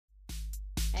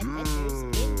Adventures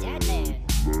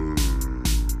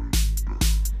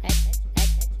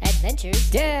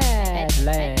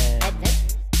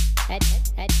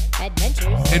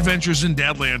in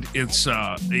Dadland. It's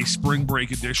a spring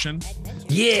break edition.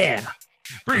 Yeah.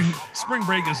 Spring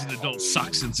break as an adult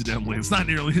sucks, incidentally. It's not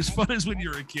nearly as fun as when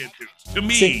you're a kid. To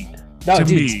me.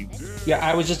 Yeah,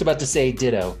 I was just about to say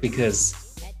ditto,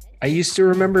 because I used to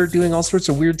remember doing all sorts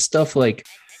of weird stuff, like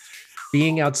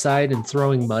being outside and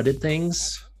throwing mud at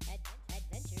things.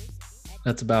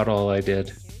 That's about all I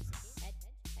did.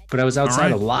 But I was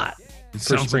outside a lot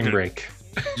for spring break.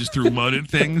 Just threw mud at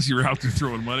things? You were out there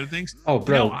throwing mud at things? Oh,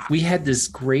 bro, we had this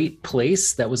great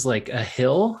place that was like a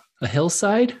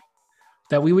hillside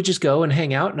that we would just go and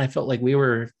hang out. And I felt like we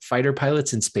were fighter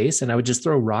pilots in space, and I would just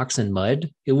throw rocks and mud.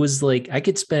 It was like I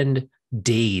could spend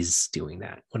days doing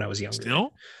that when I was younger.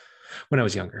 Still? When I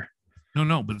was younger.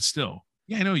 No, but it's still.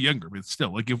 Yeah, I know younger, but it's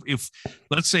still. Like if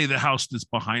let's say the house that's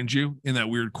behind you in that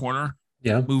weird corner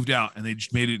moved out and they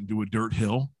just made it into a dirt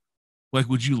hill, like,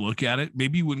 would you look at it?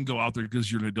 Maybe you wouldn't go out there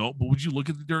because you're an adult, but would you look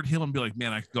at the dirt hill and be like,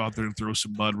 man, I could go out there and throw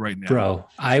some mud right now? Bro,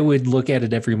 I would look at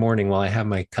it every morning while I have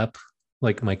my cup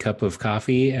of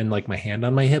coffee and like my hand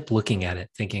on my hip, looking at it,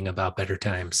 thinking about better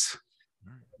times.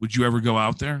 Would you ever go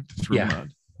out there to throw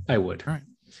mud? I would. All right.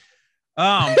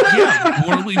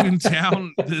 We're leaving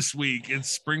town this week. It's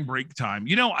spring break time.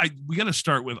 You know, we got to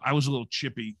start with, I was a little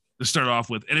chippy to start off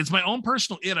with, and it's my own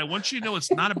personal I want you to know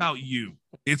it's not about you.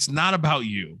 It's not about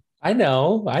you. I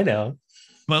know.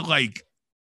 But like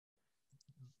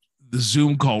the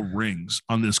Zoom call rings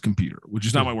on this computer, which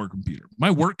is not my work computer.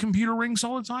 My work computer rings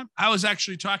all the time. I was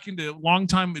actually talking to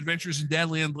longtime Adventures in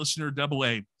Dadland listener Double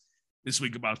A this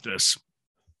week about this.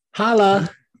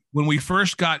 Holla. When we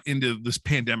first got into this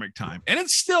pandemic time, and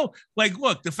it's still like,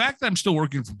 look, the fact that I'm still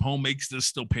working from home makes this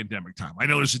still pandemic time. I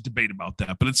know there's a debate about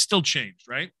that, but it's still changed,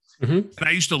 right? Mm-hmm. And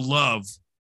I used to love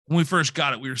when we first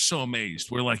got it, we were so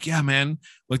amazed. We're like, yeah, man,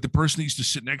 like the person that used to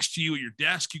sit next to you at your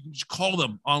desk, you can just call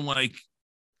them on like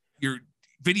your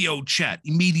video chat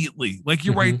immediately. Like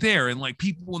you're right there. And like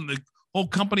people in the whole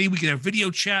company, we can have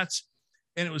video chats,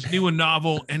 and it was new and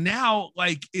novel. And now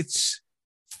like it's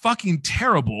fucking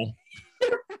terrible.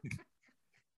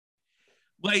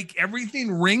 Like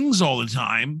everything rings all the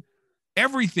time.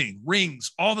 Everything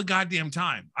rings all the goddamn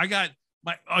time. I got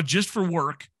my, just for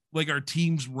work, like our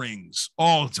Teams rings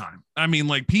all the time. I mean,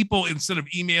 like people, instead of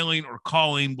emailing or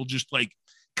calling, will just like,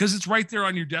 because it's right there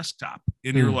on your desktop,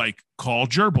 and you're like, call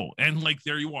Gerbil, and like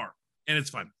there you are, and it's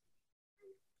fun.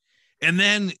 And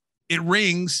then it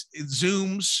rings, it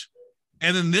zooms,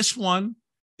 and then this one,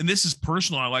 and this is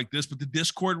personal, I like this, but the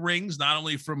Discord rings, not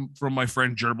only from my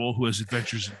friend Gerbil, who has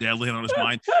Adventures in Dadland on his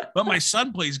mind, but my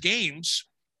son plays games,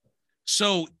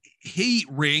 so he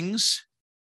rings.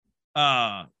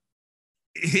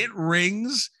 It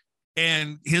rings,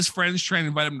 and his friends trying to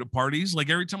invite him to parties. Like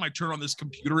every time I turn on this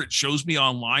computer, it shows me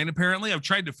online. Apparently, I've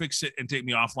tried to fix it and take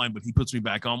me offline, but he puts me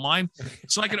back online,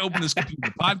 so I can open this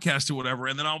computer podcast or whatever.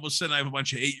 And then all of a sudden, I have a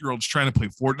bunch of 8-year-olds trying to play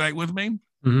Fortnite with me.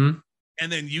 Mm-hmm.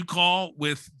 And then you call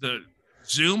with the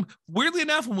Zoom. Weirdly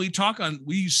enough, when we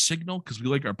use Signal because we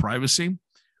like our privacy.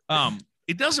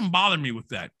 It doesn't bother me with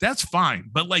that. That's fine.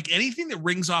 But like anything that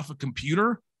rings off a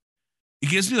computer, it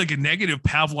gives me like a negative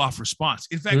Pavlov response.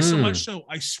 In fact, so much so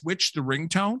I switched the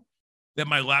ringtone that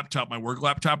my work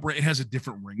laptop, it has a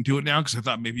different ring to it now because I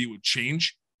thought maybe it would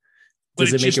change. But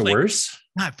does it make it worse?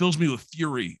 It fills me with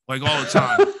fury like all the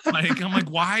time. I'm like,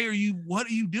 what are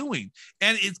you doing?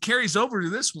 And it carries over to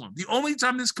this one. The only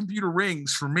time this computer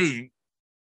rings for me,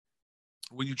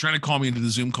 when you're trying to call me into the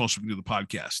Zoom call so we can do the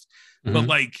podcast, but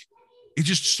like it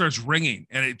just starts ringing,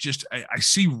 and it just, I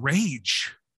see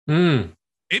rage.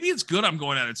 Maybe it's good I'm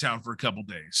going out of town for a couple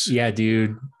days. Yeah,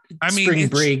 dude. I mean,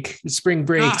 spring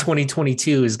break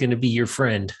 2022 is going to be your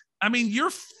friend. I mean, you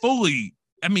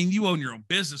own your own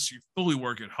business. So you fully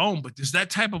work at home, but does that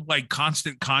type of like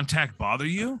constant contact bother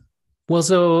you? Well,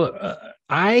 so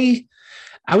I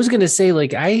was going to say,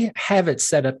 like, I have it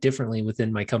set up differently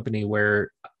within my company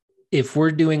where if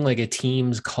we're doing like a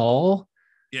Teams call,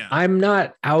 I'm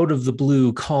not out of the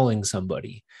blue calling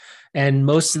somebody. And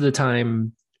most of the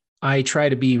time, I try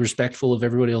to be respectful of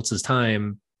everybody else's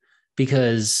time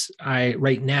because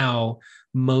right now,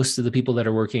 most of the people that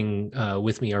are working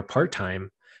with me are part-time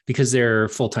because they're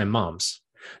full-time moms.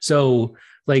 So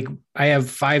like I have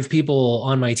 5 people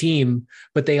on my team,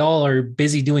 but they all are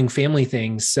busy doing family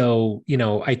things. So,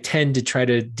 I tend to try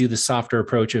to do the softer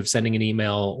approach of sending an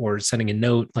email or sending a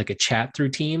note, like a chat through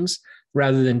Teams,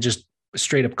 rather than just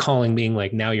straight up calling, being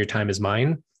like, now your time is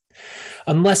mine.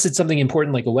 Unless it's something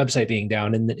important like a website being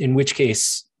down, in which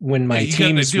case, when my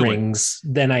Teams rings,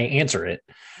 then I answer it.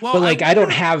 Well, but like I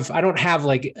don't have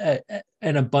like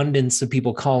an abundance of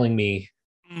people calling me.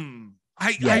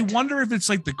 I wonder if it's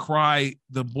like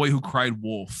the boy who cried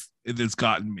wolf that's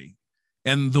gotten me,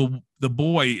 and the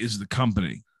boy is the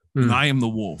company, and I am the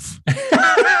wolf.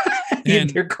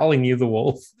 And they're calling you the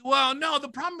wolf. Well, no, the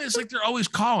problem is like they're always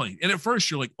calling, and at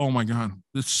first you're like, "Oh my god,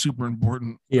 this is super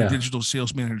important." Yeah, the digital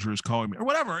sales manager is calling me or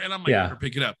whatever, and I'm like, "Better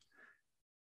pick it up."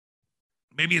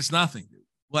 Maybe it's nothing.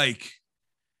 Like,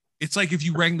 it's like if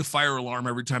you rang the fire alarm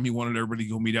every time you wanted everybody to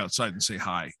go meet outside and say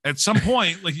hi. At some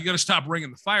point, like you got to stop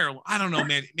ringing the fire alarm. I don't know,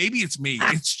 man. Maybe it's me.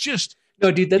 It's just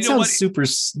no, dude. That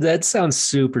sounds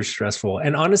super stressful.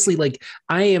 And honestly, like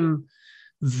I am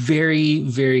very,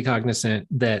 very cognizant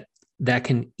that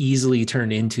can easily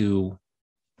turn into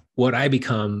what I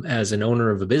become as an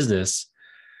owner of a business,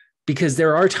 because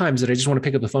there are times that I just want to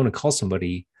pick up the phone and call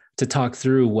somebody to talk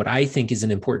through what I think is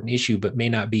an important issue, but may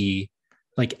not be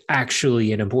like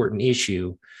actually an important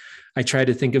issue. I try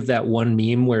to think of that one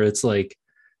meme where it's like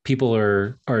people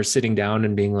are sitting down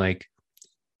and being like,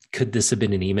 could this have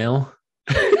been an email?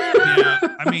 Yeah,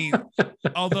 I mean,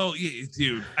 although,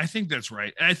 dude, I think that's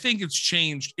right. And I think it's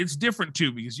changed. It's different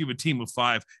too, because you have a team of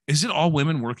 5. Is it all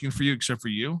women working for you except for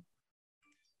you?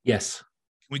 Yes. Can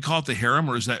we call it the harem,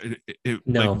 or is that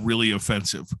no. like really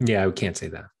offensive? Yeah, I can't say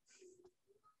that.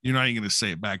 You're not even going to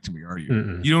say it back to me, are you?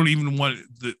 Mm-mm. You don't even want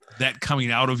that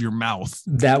coming out of your mouth.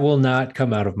 That will not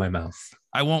come out of my mouth.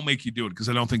 I won't make you do it because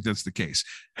I don't think that's the case.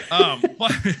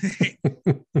 But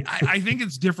I think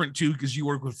it's different too, because you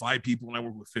work with 5 people and I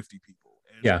work with 50 people.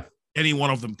 And yeah. Any one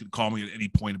of them could call me at any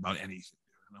point about anything.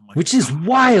 And I'm like, which is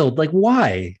wild. Like,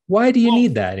 why? Why do you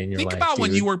need that in your life? Think about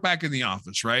when you work back in the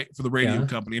office, right? For the radio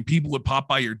company, and people would pop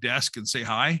by your desk and say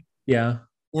hi. Yeah.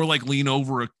 Or like lean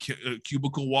over a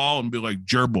cubicle wall and be like,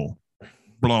 gerbil,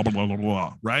 blah, blah, blah, blah,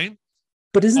 blah, right?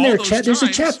 But isn't there a chat? There's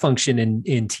a chat function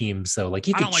in Teams, though. Like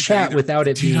you can chat without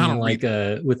it being like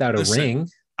without a ring.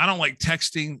 I don't like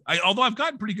texting. Although I've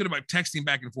gotten pretty good about texting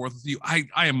back and forth with you, I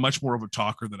am much more of a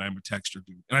talker than I'm a texter,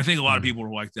 dude. And I think a lot of people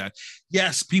are like that.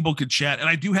 Yes, people could chat, and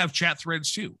I do have chat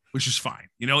threads too, which is fine.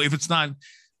 You know, if it's not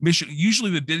mission,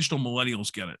 usually the digital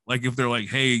millennials get it. Like if they're like,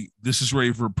 "Hey, this is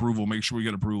ready for approval. Make sure we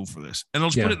get approval for this," and they'll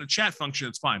just put it in the chat function.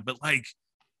 It's fine. But like,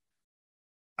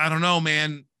 I don't know,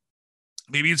 man.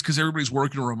 Maybe it's because everybody's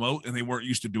working remote and they weren't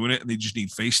used to doing it and they just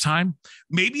need FaceTime.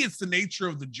 Maybe it's the nature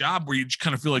of the job where you just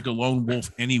kind of feel like a lone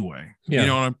wolf anyway. Yeah. You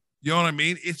know what I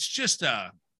mean? It's just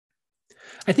I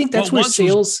think that's where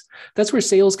sales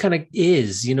kind of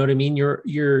is, you know what I mean?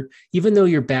 You're even though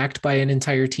you're backed by an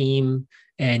entire team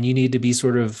and you need to be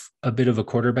sort of a bit of a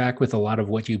quarterback with a lot of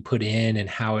what you put in and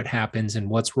how it happens and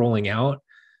what's rolling out,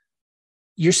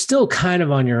 you're still kind of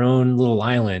on your own little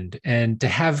island. And to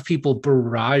have people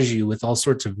barrage you with all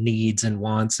sorts of needs and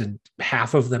wants and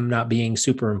half of them not being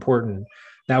super important,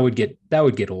 that would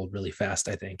get old really fast,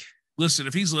 I think. Listen,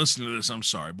 if he's listening to this, I'm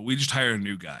sorry, but we just hired a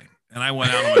new guy and I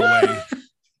went out of my way.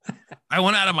 I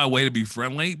went out of my way to be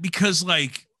friendly because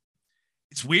like,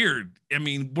 it's weird. I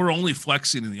mean, we're only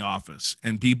flexing in the office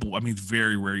and people, I mean, it's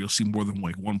very rare. You'll see more than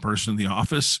like one person in the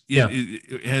office. Yeah.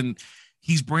 And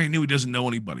he's brand new. He doesn't know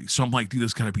anybody. So I'm like, dude,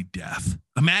 that's gotta be death.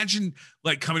 Imagine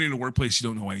like coming into a workplace, you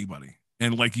don't know anybody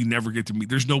and like, you never get to meet,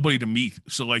 there's nobody to meet.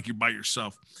 So like you're by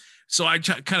yourself. So I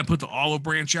kind of put the olive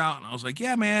branch out and I was like,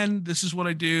 yeah, man, this is what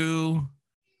I do.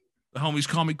 The homies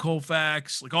call me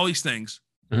Colfax, like all these things.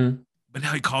 Mm-hmm. But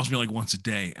now he calls me like once a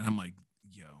day. And I'm like,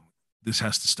 yo, this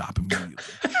has to stop immediately.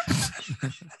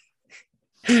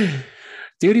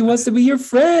 Dude, he wants to be your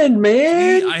friend,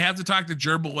 man. I have to talk to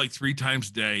Gerbil like 3 times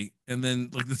a day. And then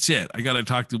like, that's it. I got to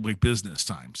talk to like business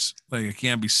times. Like I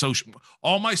can't be social.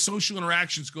 All my social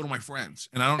interactions go to my friends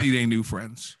and I don't need any new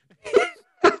friends.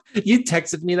 You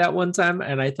texted me that one time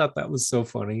and I thought that was so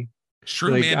funny.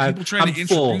 Sure, like, man. People trying to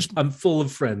introduce me. I'm full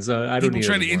of friends. I don't people need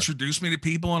trying to introduce me to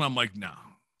people. And I'm like, no.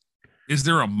 Is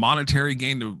there a monetary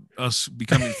gain to us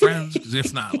becoming friends? Because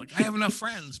if not, like I have enough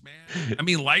friends, man. I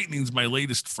mean, Lightning's my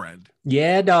latest friend.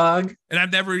 Yeah, dog. And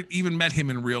I've never even met him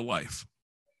in real life.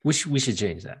 We should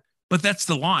change that. But that's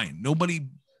the line. Nobody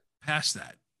passed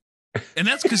that. And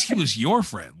that's because he was your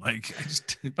friend, like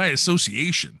just by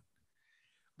association.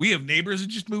 We have neighbors that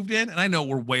just moved in, and I know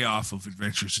we're way off of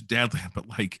Adventures in Dadland, but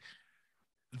like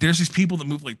there's these people that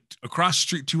move like across the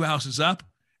street 2 houses up.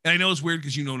 And I know it's weird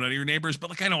because you know none of your neighbors, but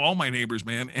like I know all my neighbors,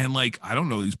 man. And like I don't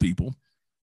know these people.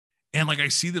 And like I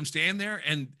see them stand there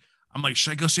and I'm like,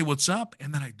 should I go say what's up?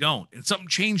 And then I don't. And something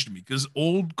changed me because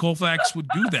old Colfax would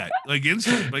do that like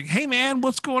instantly. Like, hey man,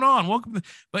 what's going on? Welcome.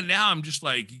 But now I'm just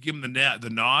like, you give them the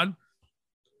nod.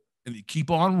 and you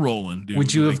keep on rolling, dude.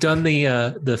 Would you have done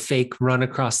the fake run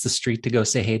across the street to go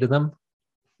say hey to them?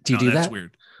 Do you do that? That's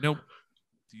weird. Nope.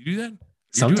 Do you do that?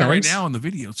 Sometimes. You're doing it right now in the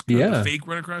video. It's good. The fake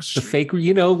run across the street. The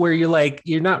fake, where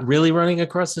you're not really running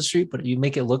across the street, but you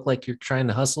make it look like you're trying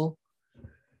to hustle.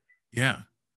 Yeah.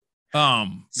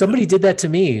 Somebody did that to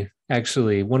me,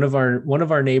 actually. One of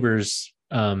our neighbors,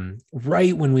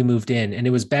 right when we moved in, and it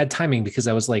was bad timing because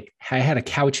I was like, I had a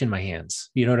couch in my hands.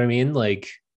 You know what I mean? Like,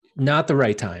 not the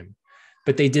right time.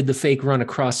 But they did the fake run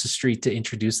across the street to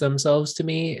introduce themselves to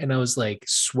me, and I was like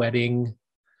sweating,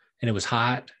 and it was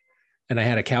hot, and I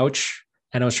had a couch,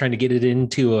 and I was trying to get it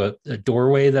into a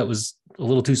doorway that was a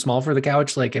little too small for the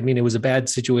couch. Like, I mean, it was a bad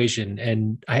situation,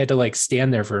 and I had to like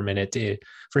stand there for a minute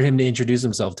for him to introduce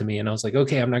himself to me. And I was like,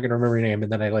 okay, I'm not going to remember your name.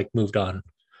 And then I like moved on.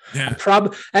 Yeah.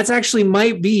 That's actually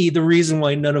might be the reason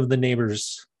why I know none of the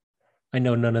neighbors.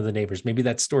 Maybe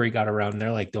that story got around and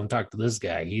they're like, don't talk to this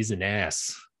guy. He's an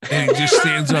ass. And he just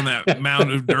stands on that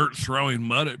mound of dirt throwing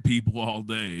mud at people all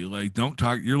day. Like, don't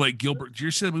talk. You're like Gilbert. Did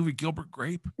you see the movie Gilbert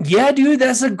Grape? Yeah, dude,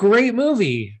 that's a great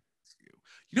movie.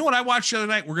 You know what I watched the other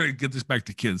night? We're going to get this back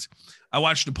to kids. I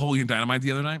watched Napoleon Dynamite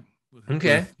the other night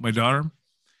with my daughter.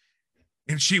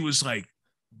 And she was like,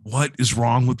 what is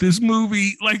wrong with this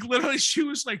movie? Like, literally, she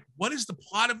was like, what is the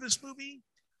plot of this movie?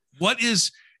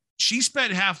 She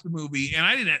spent half the movie, and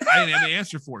I didn't have the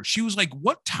answer for her. She was like,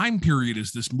 what time period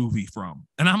is this movie from?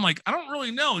 And I'm like, I don't really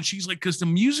know. And she's like, because the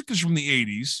music is from the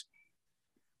 80s,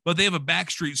 but they have a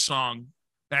Backstreet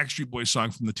Boys song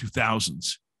from the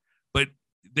 2000s. But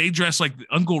they dress like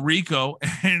Uncle Rico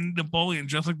and Napoleon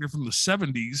dress like they're from the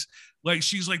 70s. Like,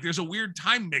 she's like, there's a weird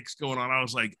time mix going on. I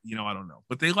was like, I don't know.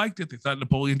 But they liked it. They thought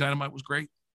Napoleon Dynamite was great.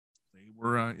 They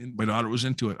were, my daughter was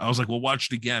into it. I was like, we'll watch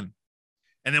it again.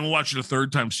 And then we'll watch it a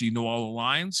third time so you know all the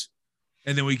lines.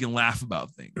 And then we can laugh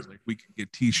about things. Like, we can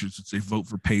get T-shirts that say vote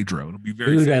for Pedro. It'll be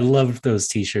very Dude, I loved those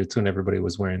T-shirts when everybody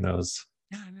was wearing those.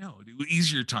 Yeah, I know. It was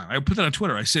easier time. I put that on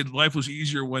Twitter. I said life was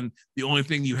easier when the only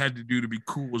thing you had to do to be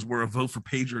cool was wear a vote for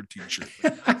Pedro T-shirt.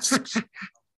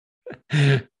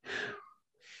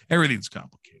 Everything's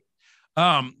complicated.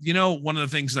 One of the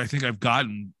things that I think I've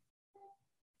gotten,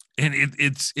 and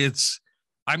it's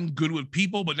I'm good with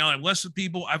people, but now I'm less with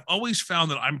people. I've always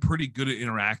found that I'm pretty good at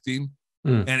interacting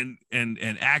and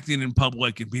acting in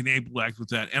public and being able to act with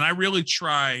that. And I really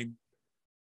try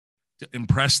to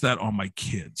impress that on my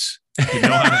kids to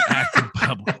know how to act in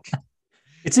public.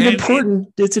 It's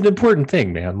an important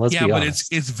thing, man. Let's be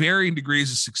honest. But it's varying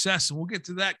degrees of success. And we'll get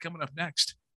to that coming up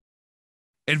next.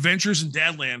 Adventures in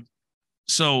Dadland.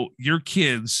 So your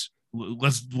kids,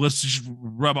 let's just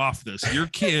rub off this. Your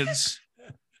kids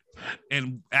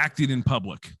and acting in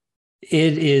public.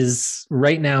 It is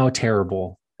right now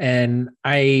terrible. And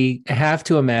I have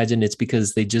to imagine it's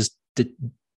because they just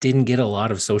didn't get a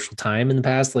lot of social time in the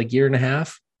past year and a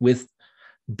half with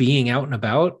being out and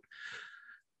about.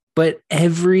 But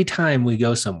every time we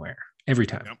go somewhere, it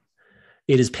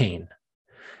is pain.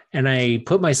 And I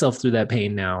put myself through that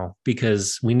pain now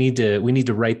because we need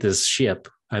to right this ship.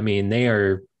 I mean, they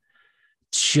are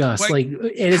just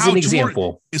as an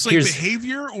example. It's like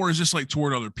behavior, or is this like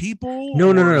toward other people?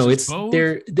 No. It's both?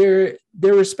 They're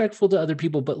respectful to other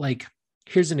people, but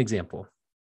here's an example.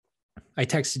 I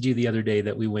texted you the other day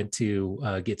that we went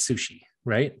to get sushi,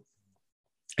 right?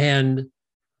 And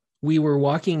we were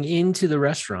walking into the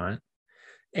restaurant,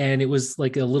 and it was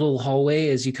like a little hallway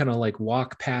as you kind of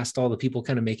walk past all the people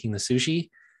kind of making the sushi.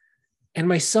 And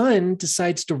my son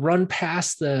decides to run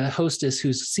past the hostess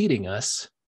who's seating us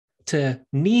to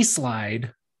knee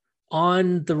slide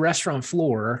on the restaurant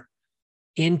floor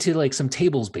into some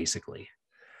tables, basically.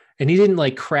 And he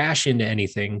didn't crash into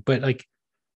anything, but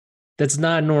that's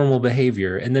not normal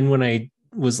behavior. And then when I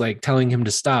was telling him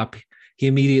to stop, he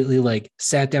immediately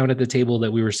sat down at the table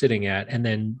that we were sitting at, and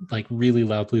then really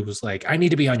loudly was like, I need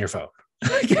to be on your phone.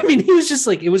 I mean, he was just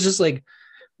it was just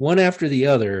one after the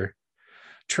other,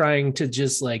 trying to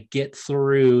just get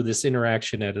through this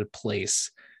interaction at a place.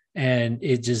 And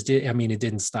it just did. I mean, it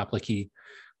didn't stop.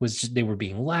 They were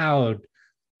being loud.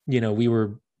 We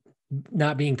were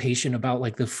not being patient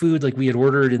about the food we had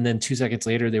ordered. And then 2 seconds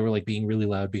later, they were being really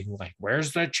loud, being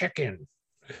where's the chicken?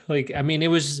 I mean,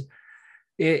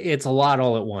 it's a lot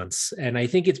all at once. And I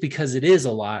think it's because it is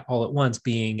a lot all at once,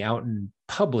 being out in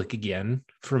public again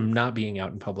from not being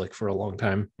out in public for a long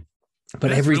time. But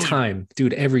that's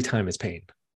every time it's pain.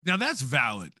 Now that's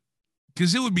valid,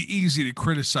 because it would be easy to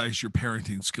criticize your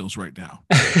parenting skills right now.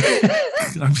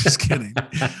 I'm just kidding.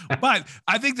 But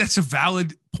I think that's a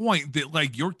valid point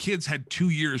that your kids had 2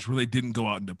 years where they didn't go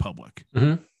out into public.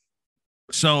 Mm-hmm.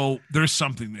 So there's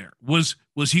something there. Was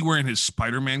he wearing his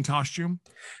Spider-Man costume?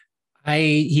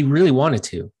 He really wanted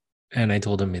to. And I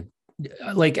told him,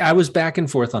 like, I was back and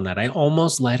forth on that. I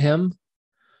almost let him,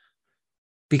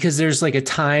 because there's like a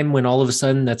time when all of a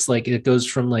sudden that's like, it goes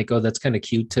from like, oh, that's kind of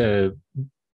cute, to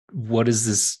what is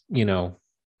this,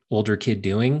 older kid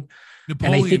doing?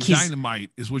 Napoleon Dynamite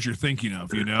is what you're thinking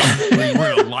of, You're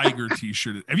wearing a Liger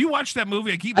t-shirt. Have you watched that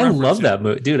movie? I love that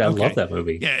movie, dude. I love that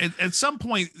movie. Yeah, at some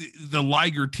point, the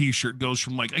Liger t-shirt goes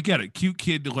from like, I get it, cute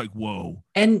kid, to like, whoa.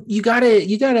 And you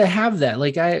gotta have that.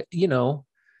 Like I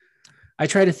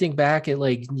try to think back at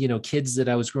like, kids that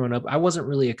I was growing up. I wasn't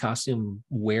really a costume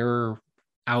wearer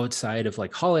outside of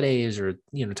like holidays or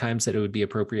times that it would be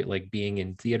appropriate, like being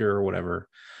in theater or whatever.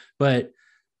 But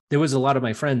there was a lot of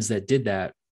my friends that did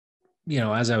that,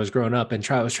 as I was growing up, and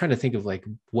I was trying to think of like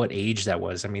what age that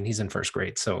was. I mean, he's in first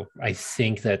grade, so I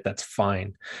think that that's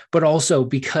fine. But also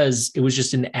because it was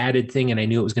just an added thing, and I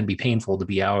knew it was going to be painful to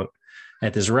be out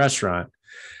at this restaurant,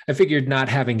 I figured not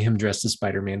having him dressed as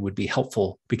Spider-Man would be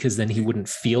helpful, because then he wouldn't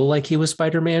feel like he was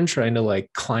Spider-Man trying to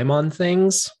like climb on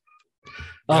things.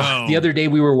 Oh, the other day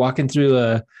we were walking through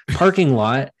a parking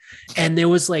lot, and there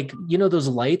was like, those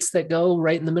lights that go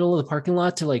right in the middle of the parking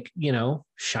lot to like,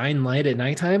 shine light at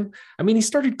nighttime. I mean, he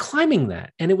started climbing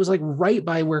that, and it was like right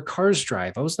by where cars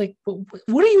drive. I was like,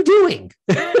 what are you doing?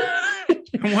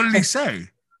 And what did he say?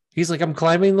 He's like, I'm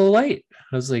climbing the light.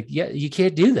 I was like, yeah, you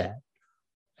can't do that.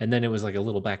 And then it was like a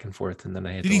little back and forth, and then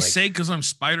I had. Did he say because I'm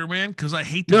Spider-Man? Because I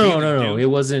hate. No. It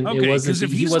wasn't. Okay, it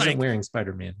wasn't. He wasn't like, wearing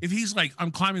Spider-Man. If he's like, I'm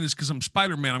climbing this because I'm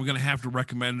Spider-Man, I'm going to have to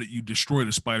recommend that you destroy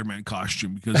the Spider-Man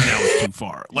costume, because now it's too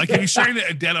far. Like if he's trying to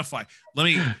identify,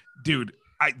 dude,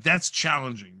 that's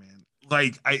challenging, man.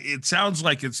 Like it sounds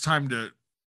like it's time to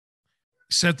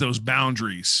set those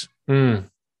boundaries,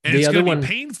 and it's going to be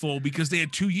painful because they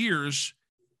had 2 years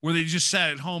where they just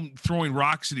sat at home throwing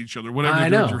rocks at each other, whatever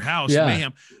at your house,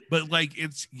 mayhem. But like,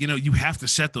 it's, you have to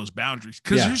set those boundaries.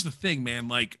 Because here's the thing, man,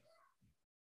 like,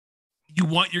 you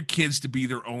want your kids to be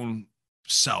their own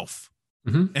self,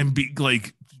 and be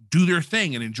like, do their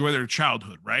thing and enjoy their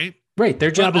childhood, right? Right.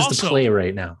 Their job is to play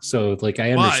right now. So like,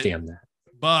 I understand that.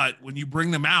 But when you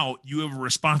bring them out, you have a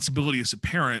responsibility as a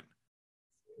parent.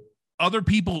 Other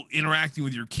people interacting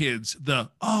with your kids,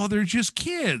 they're just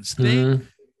kids.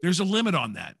 There's a limit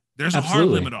on that. There's a hard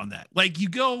limit on that. Like you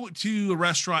go to a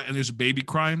restaurant and there's a baby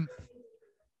crying,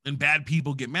 and bad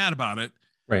people get mad about it.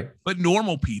 Right. But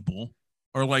normal people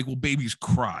are like, well, babies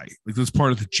cry. Like that's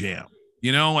part of the jam.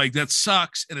 Like that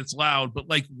sucks and it's loud, but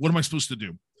like, what am I supposed to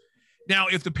do? Now,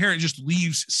 if the parent just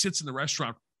leaves, sits in the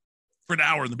restaurant for an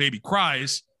hour and the baby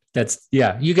cries,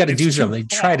 you got to do something.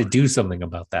 Try to do something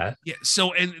about that. Yeah.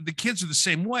 So, and the kids are the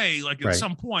same way. Like at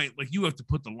some point, like you have to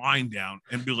put the line down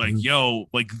and be like, yo,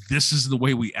 like this is the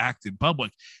way we act in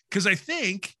public. Cause I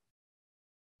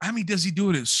mean, does he do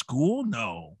it at school?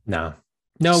 No.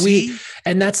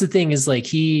 And that's the thing is like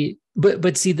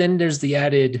but see, then there's the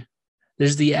added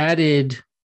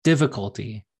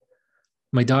difficulty.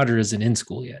 My daughter isn't in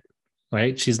school yet,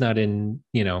 right? She's not in,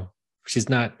 she's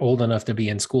not old enough to be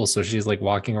in school. So she's like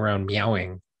walking around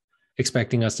meowing,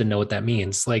 expecting us to know what that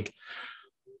means. Like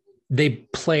they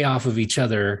play off of each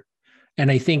other. And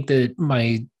I think that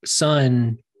my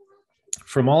son,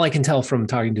 from all I can tell from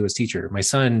talking to his teacher, my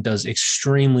son does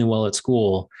extremely well at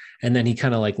school. And then he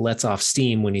kind of like lets off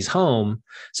steam when he's home.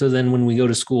 So then when we go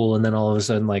to school and then all of a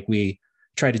sudden, like we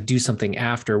try to do something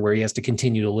after where he has to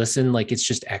continue to listen, like it's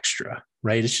just extra,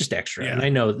 right? It's just extra. Yeah. And I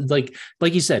know, like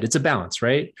you said, it's a balance,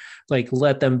 right? Like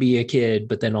let them be a kid,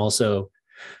 but then also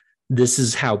this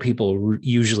is how people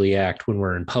usually act when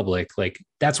we're in public. Like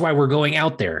that's why we're going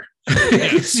out there.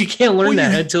 You can't learn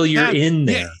that until you're in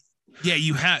there. Yeah,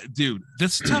 you have, dude.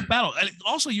 That's a tough battle. And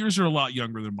also, yours are a lot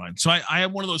younger than mine. So I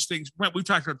have one of those things. Brent, we've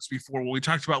talked about this before. When we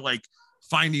talked about like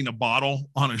finding a bottle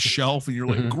on a shelf, and you're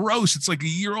like, gross. It's like a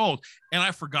year old, and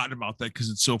I've forgotten about that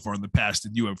because it's so far in the past,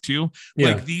 and you have too. Yeah.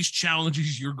 Like these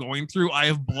challenges you're going through, I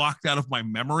have blocked out of my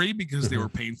memory because they were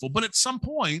painful. But at some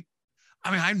point,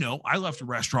 I mean, I know I left a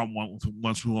restaurant once with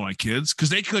one of my kids because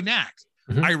they couldn't act.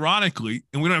 Ironically,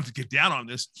 and we don't have to get down on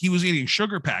this, he was eating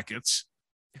sugar packets.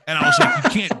 And I was like, you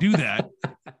can't do that.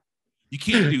 You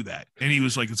can't do that. And he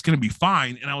was like, it's going to be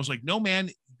fine. And I was like, no, man,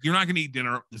 you're not going to eat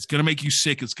dinner. It's going to make you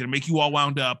sick. It's going to make you all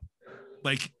wound up.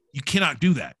 Like, you cannot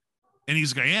do that. And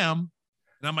he's like, I am.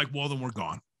 And I'm like, well, then we're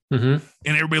gone. And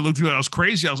everybody looked at me. I was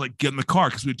crazy. I was like, get in the car,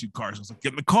 because we had 2 cars. I was like,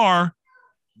 get in the car.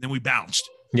 And then we bounced.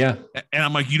 Yeah. And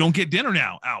I'm like, you don't get dinner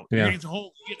now out. Yeah.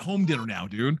 You get home dinner now,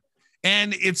 dude.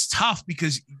 And it's tough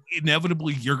because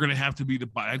inevitably you're going to have to be the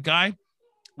bad guy,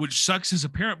 which sucks as a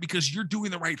parent because you're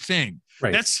doing the right thing.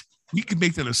 Right. We can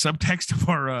make that a subtext of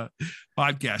our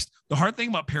podcast. The hard thing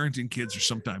about parenting kids are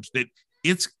sometimes that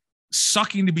it's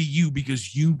sucking to be you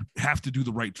because you have to do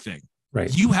the right thing.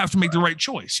 Right. You have to make the right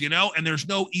choice, you know, and there's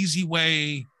no easy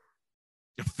way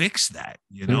to fix that,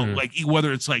 you know, like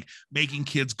whether it's like making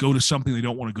kids go to something they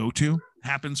don't want to go to,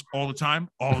 happens all the time,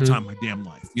 my damn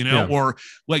life, you know, or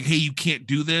like, hey, you can't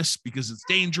do this because it's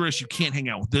dangerous. You can't hang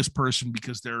out with this person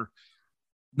because they're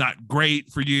not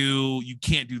great for you. You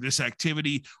can't do this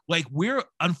activity. Like we're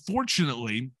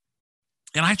unfortunately,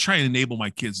 and I try and enable my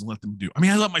kids and let them do. I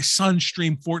mean, I let my son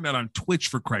stream Fortnite on Twitch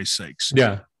for Christ's sakes.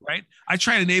 Yeah. Right. I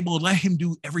try and enable and let him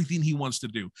do everything he wants to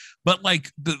do. But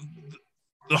like the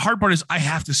hard part is I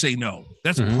have to say no.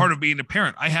 That's part of being a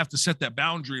parent. I have to set that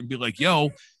boundary and be like,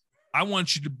 yo, I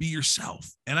want you to be yourself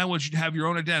and I want you to have your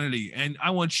own identity. And I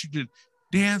want you to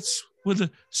dance with a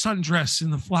sundress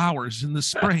and the flowers in the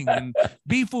spring and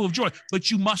be full of joy. But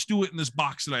you must do it in this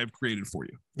box that I have created for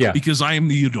you. Yeah. Because I am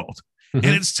the adult. And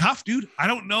it's tough, dude. I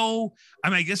don't know. I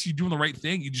mean, I guess you're doing the right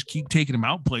thing. You just keep taking them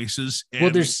out places. And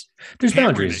well, there's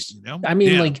boundaries. It, you know? I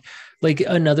mean, like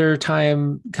another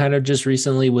time kind of just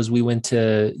recently was we went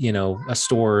to, you know, a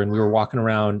store and we were walking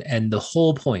around and the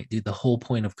whole point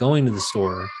of going to the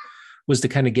store was to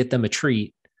kind of get them a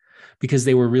treat because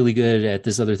they were really good at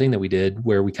this other thing that we did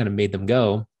where we kind of made them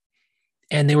go.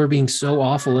 And they were being so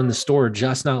awful in the store,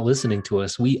 just not listening to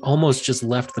us. We almost just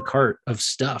left the cart of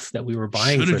stuff that we were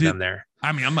buying for them there.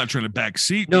 I mean, I'm not trying to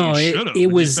backseat. No, it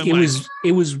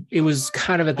was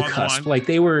kind of at the cusp. Like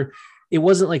it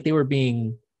wasn't like they were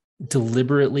being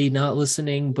deliberately not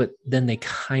listening, but then they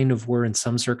kind of were in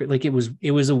some circuit. Like it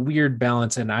was a weird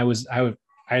balance. And I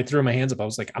threw my hands up. I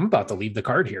was like, I'm about to leave the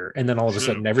cart here. And then all of a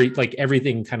sudden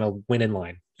everything kind of went in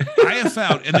line. I have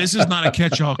found, and this is not a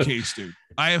catch-all case, dude.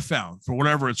 I have found, for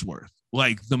whatever it's worth,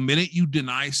 like the minute you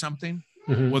deny something,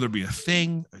 whether it be a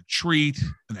thing, a treat,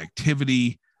 an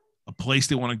activity, a place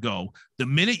they want to go, the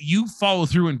minute you follow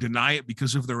through and deny it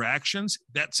because of their actions,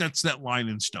 that sets that line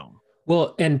in stone.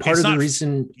 Well, and part of the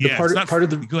reason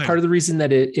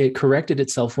that it corrected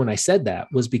itself when I said that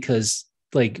was because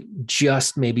like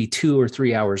just maybe 2 or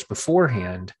 3 hours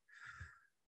beforehand,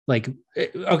 like,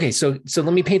 okay, so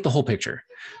let me paint the whole picture.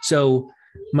 So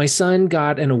my son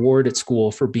got an award at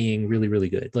school for being really, really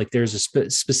good. Like there's a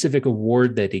specific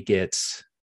award that he gets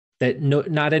that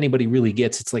not anybody really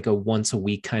gets. It's like a once a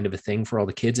week kind of a thing for all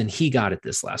the kids. And he got it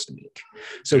this last week.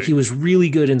 So he was really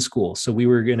good in school. So we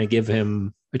were going to give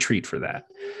him a treat for that.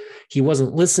 He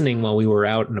wasn't listening while we were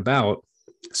out and about.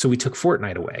 So we took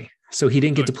Fortnite away. So he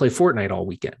didn't get to play Fortnite all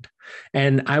weekend.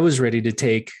 And I was ready to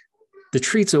take the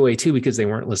treats away too, because they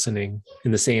weren't listening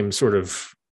in the same sort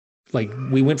of, like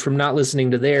we went from not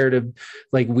listening to there to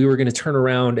like, we were going to turn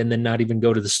around and then not even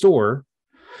go to the store.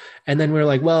 And then we were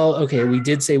like, well, okay, we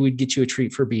did say we'd get you a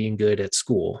treat for being good at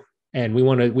school. And we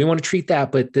want to treat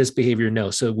that, but this behavior, no.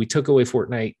 So we took away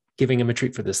Fortnite, giving him a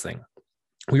treat for this thing.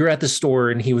 We were at the store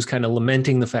and he was kind of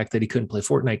lamenting the fact that he couldn't play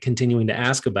Fortnite, continuing to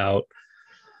ask about,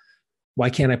 why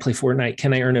can't I play Fortnite?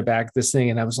 Can I earn it back? This thing.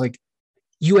 And I was like,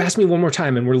 you asked me one more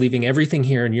time and we're leaving everything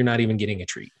here and you're not even getting a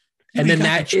treat. And then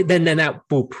that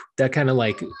boop, that kind of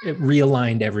like it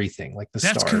realigned everything, like the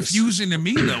stars. That's confusing to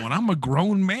me though. And I'm a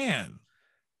grown man.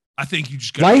 I think you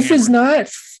just got life is not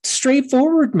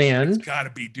straightforward, man. It's gotta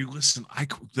be, dude. Listen,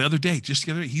 the other day,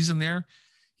 he's in there.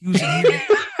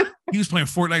 He was playing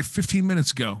Fortnite 15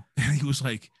 minutes ago. And he was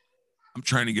like, I'm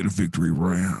trying to get a victory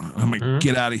royale. I'm like,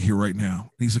 get out of here right now.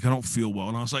 And he's like, I don't feel well.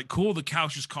 And I was like, cool, the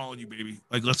couch is calling you, baby.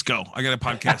 Like, let's go. I got a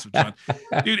podcast with John.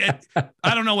 Dude,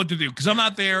 I don't know what to do because I'm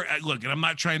not there. Look, and I'm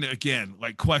not trying to, again,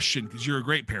 like question, because you're a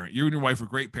great parent. You and your wife are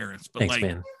great parents. But thanks, like,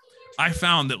 man. I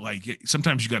found that like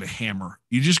sometimes you got to hammer.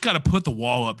 You just got to put the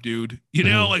wall up, dude. You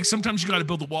know, like sometimes you got to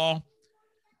build the wall.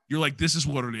 You're like, this is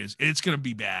what it is. It's going to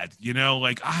be bad. You know,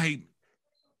 like I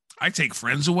take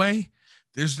friends away.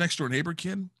 There's next door neighbor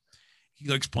kid. He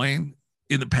likes playing.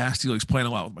 In the past, he likes playing a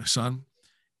lot with my son.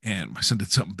 And my son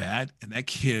did something bad. And that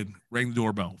kid rang the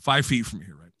doorbell 5 feet from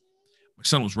here, right? My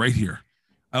son was right here.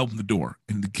 I opened the door.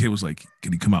 And the kid was like,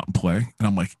 can he come out and play? And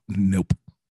I'm like, nope.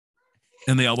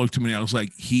 And they all looked at me. And I was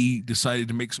like, he decided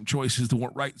to make some choices that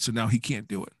weren't right. So now he can't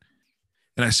do it.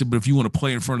 And I said, but if you want to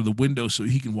play in front of the window so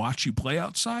he can watch you play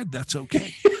outside, that's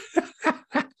okay.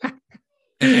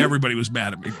 And everybody was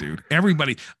mad at me, dude.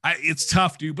 Everybody. It's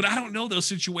tough, dude. But I don't know those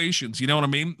situations. You know what I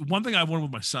mean? One thing I've learned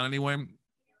with my son anyway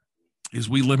is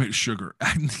we limit sugar.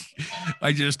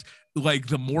 I just, like,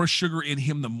 the more sugar in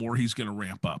him, the more he's going to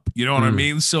ramp up. You know what I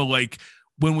mean? So, like,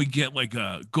 when we get, like,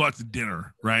 go out to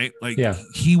dinner, right? Like,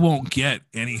 he won't get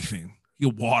anything.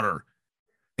 He'll water.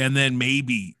 And then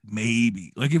maybe,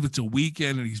 like, if it's a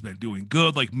weekend and he's been doing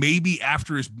good, like, maybe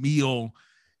after his meal,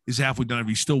 is halfway done. If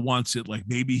he still wants it, like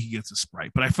maybe he gets a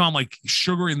Sprite. But I found like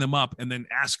sugaring them up and then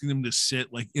asking them to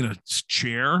sit like in a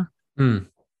chair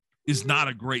is not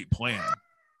a great plan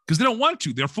because they don't want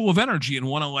to. They're full of energy and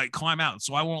want to like climb out.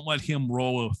 So I won't let him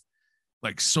roll with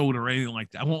like soda or anything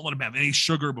like that. I won't let him have any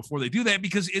sugar before they do that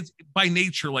because it's by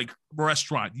nature, like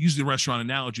restaurant, use the restaurant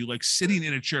analogy, like sitting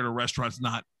in a chair at a restaurant is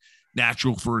not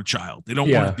natural for a child. They don't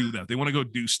want to do that. They want to go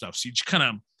do stuff. So you just kind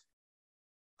of,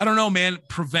 I don't know, man,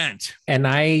 prevent. And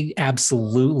I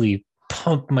absolutely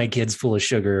pump my kids full of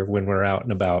sugar when we're out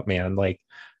and about, man. Like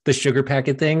the sugar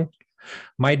packet thing.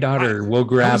 My daughter will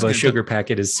grab a sugar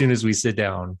packet as soon as we sit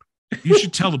down. You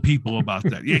should tell the people about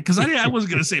that. Yeah, because I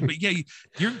wasn't gonna say, but yeah,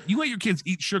 you let your kids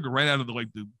eat sugar right out of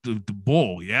the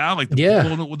bowl, yeah, like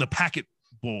the bowl with the packet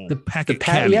bowl, the packet.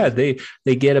 Yeah,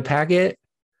 they get a packet.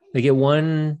 They get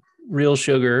one real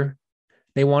sugar.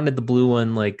 They wanted the blue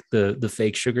one, like the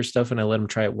fake sugar stuff, and I let them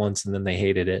try it once, and then they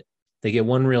hated it. They get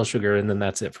one real sugar, and then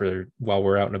that's it for while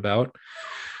we're out and about.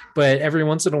 But every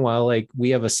once in a while, like we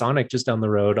have a Sonic just down the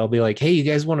road. I'll be like, hey, you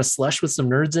guys want a slush with some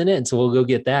nerds in it? And so we'll go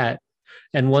get that.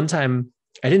 And one time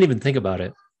I didn't even think about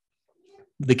it.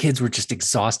 The kids were just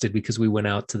exhausted because we went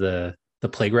out to the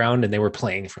playground and they were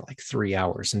playing for like 3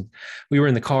 hours. And we were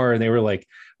in the car and they were like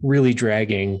really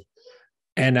dragging.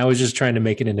 And I was just trying to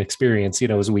make it an experience.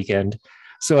 It was a weekend.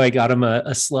 So I got them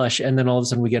a slush. And then all of a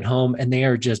sudden we get home and they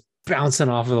are just bouncing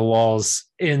off of the walls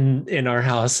in our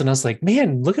house. And I was like,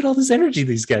 man, look at all this energy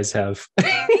these guys have.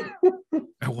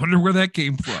 I wonder where that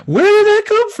came from. Where did that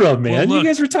come from, man? Well, look, you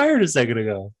guys retired a second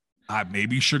ago.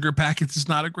 Maybe sugar packets is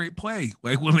not a great play.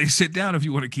 Like when they sit down, if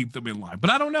you want to keep them in line. But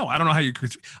I don't know. I don't know how you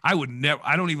could. I would never.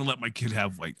 I don't even let my kid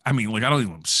have like. I mean, like I don't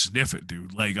even sniff it,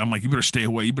 dude. Like I'm like, you better stay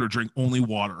away. You better drink only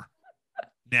water.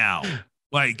 Now,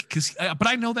 like, because. But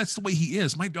I know that's the way he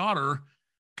is. My daughter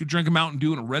could drink a Mountain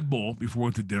Dew and a Red Bull before we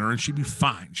went to dinner, and she'd be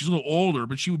fine. She's a little older,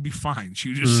 but she would be fine. She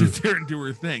would just sit there and do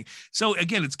her thing. So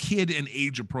again, it's kid and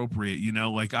age appropriate.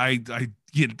 Like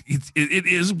it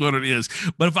is what it is.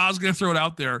 But if I was going to throw it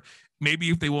out there, maybe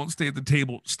if they won't stay at the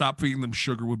table, stop feeding them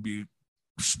sugar would be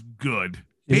good.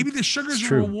 Maybe the sugar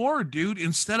is a reward, dude.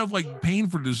 Instead of like paying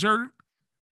for dessert,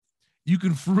 you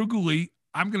can frugally.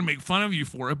 I'm going to make fun of you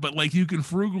for it, but like you can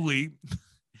frugally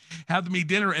have them eat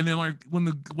dinner, and then like when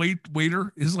the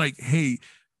waiter is like, "Hey,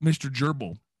 Mr.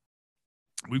 Gerbil,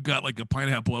 we've got like a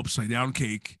pineapple upside down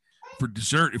cake for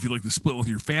dessert if you'd like to split with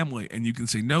your family," and you can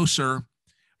say, "No, sir,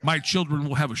 my children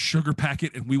will have a sugar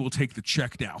packet, and we will take the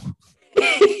check now."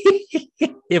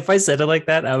 If I said it like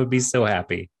that, I would be so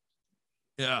happy.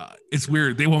 Yeah, it's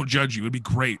weird. They won't judge you. It'd be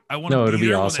great. I want to be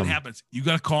there awesome when that happens. You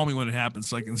got to call me when it happens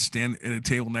so I can stand at a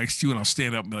table next to you, and I'll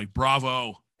stand up and be like,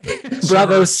 "Bravo,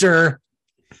 bravo, sir."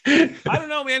 I don't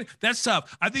know, man. That's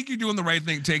tough. I think you're doing the right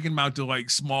thing, taking them out to like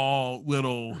small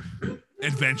little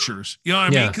adventures. You know what I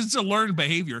mean? Because it's a learned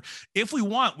behavior. If we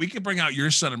want, we could bring out your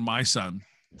son and my son.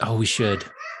 Oh, we should.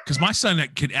 Because my son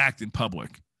could act in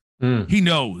public. He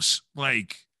knows.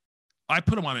 Like, I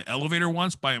put him on an elevator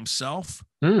once by himself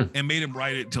and made him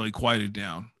ride it until he quieted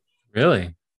down.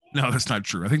 Really? No, that's not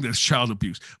true. I think that's child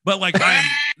abuse. But like, I'm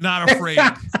not afraid.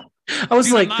 I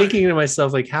was thinking to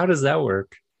myself, like, how does that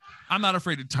work? I'm not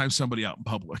afraid to time somebody out in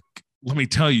public. Let me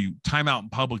tell you, time out in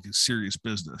public is serious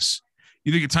business.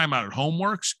 You think a time out at home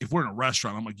works? If we're in a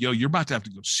restaurant, I'm like, yo, you're about to have to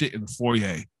go sit in the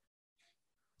foyer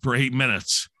for 8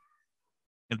 minutes.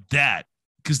 And that,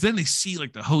 because then they see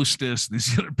like the hostess, and they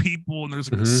see other people, and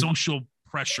there's like a social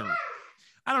pressure.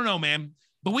 I don't know, man.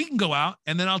 But we can go out,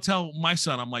 and then I'll tell my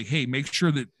son, I'm like, hey, make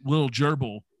sure that little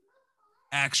gerbil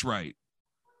acts right.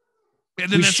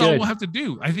 And then that's all we'll have to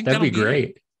do. I think that'd be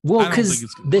great. Well, because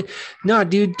no,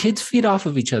 dude, kids feed off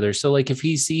of each other. So like if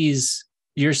he sees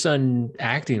your son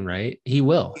acting right, he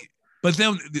will. But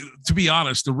then, to be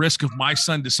honest, the risk of my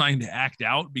son deciding to act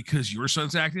out because your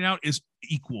son's acting out is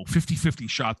equal, 50-50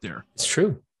 shot there. It's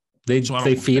true. They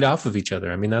feed off of each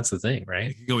other. I mean, that's the thing, right?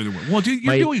 It can go either way. Well, dude,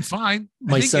 you're doing fine.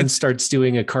 My son starts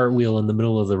doing a cartwheel in the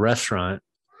middle of the restaurant.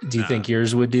 Do you think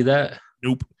yours would do that?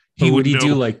 Nope. He'd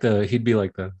be like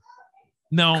the.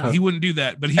 No, he wouldn't do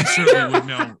that, but he certainly would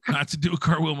know not to do a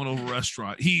cartwheel in over a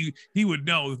restaurant. He would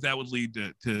know that would lead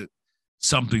to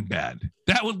something bad.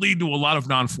 That would lead to a lot of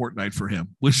non-Fortnite for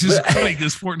him, which is funny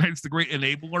because Fortnite's the great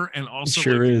enabler and also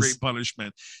the great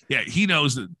punishment. Yeah, he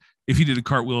knows that if he did a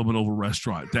cartwheel in an over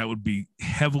restaurant, that would be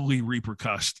heavily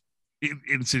repercussed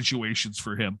in situations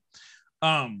for him.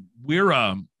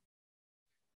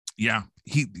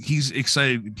 He's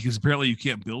excited because apparently you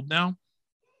can't build now.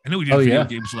 I know we did video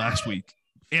games last week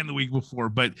and the week before,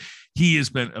 but he has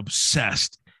been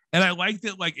obsessed. And I like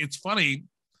that. Like, it's funny.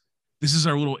 This is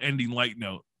our little ending light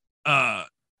note.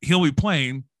 He'll be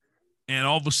playing And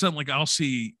all of a sudden, like I'll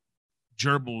see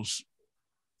Gerbil's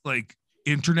like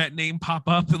internet name pop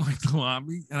up in like the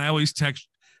lobby. And I always text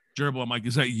Gerbil. I'm like,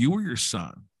 is that you or your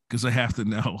son? Because I have to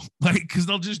know, like, because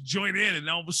they'll just join in, and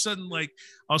all of a sudden, like,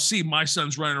 I'll see my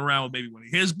son's running around with maybe one of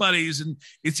his buddies, and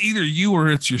it's either you or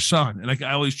it's your son. And like,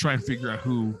 I always try and figure out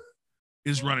who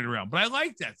is running around. But I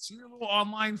like that. See your little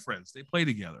online friends. They play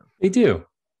together. They do.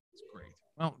 It's great.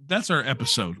 Well, that's our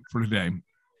episode for today.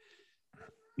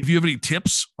 If you have any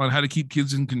tips on how to keep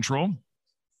kids in control,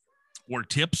 or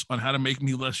tips on how to make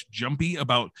me less jumpy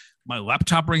about my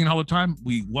laptop ringing all the time,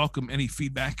 we welcome any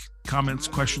feedback, comments,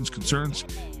 questions, concerns.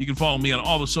 You can follow me on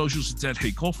all the socials. It's at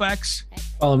Hey Colfax.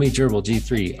 Follow me, Gerbil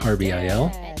G3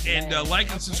 RBIL. And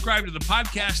like and subscribe to the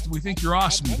podcast. We think you're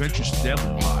awesome. Adventures to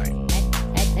Deadly. Bye.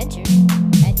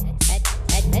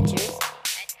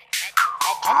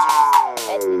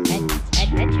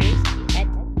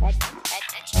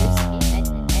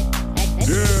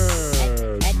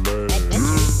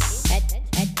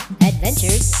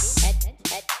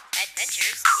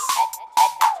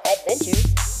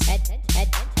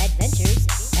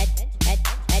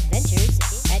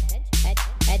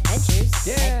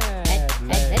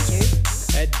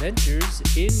 Adventures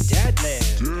in Dadland.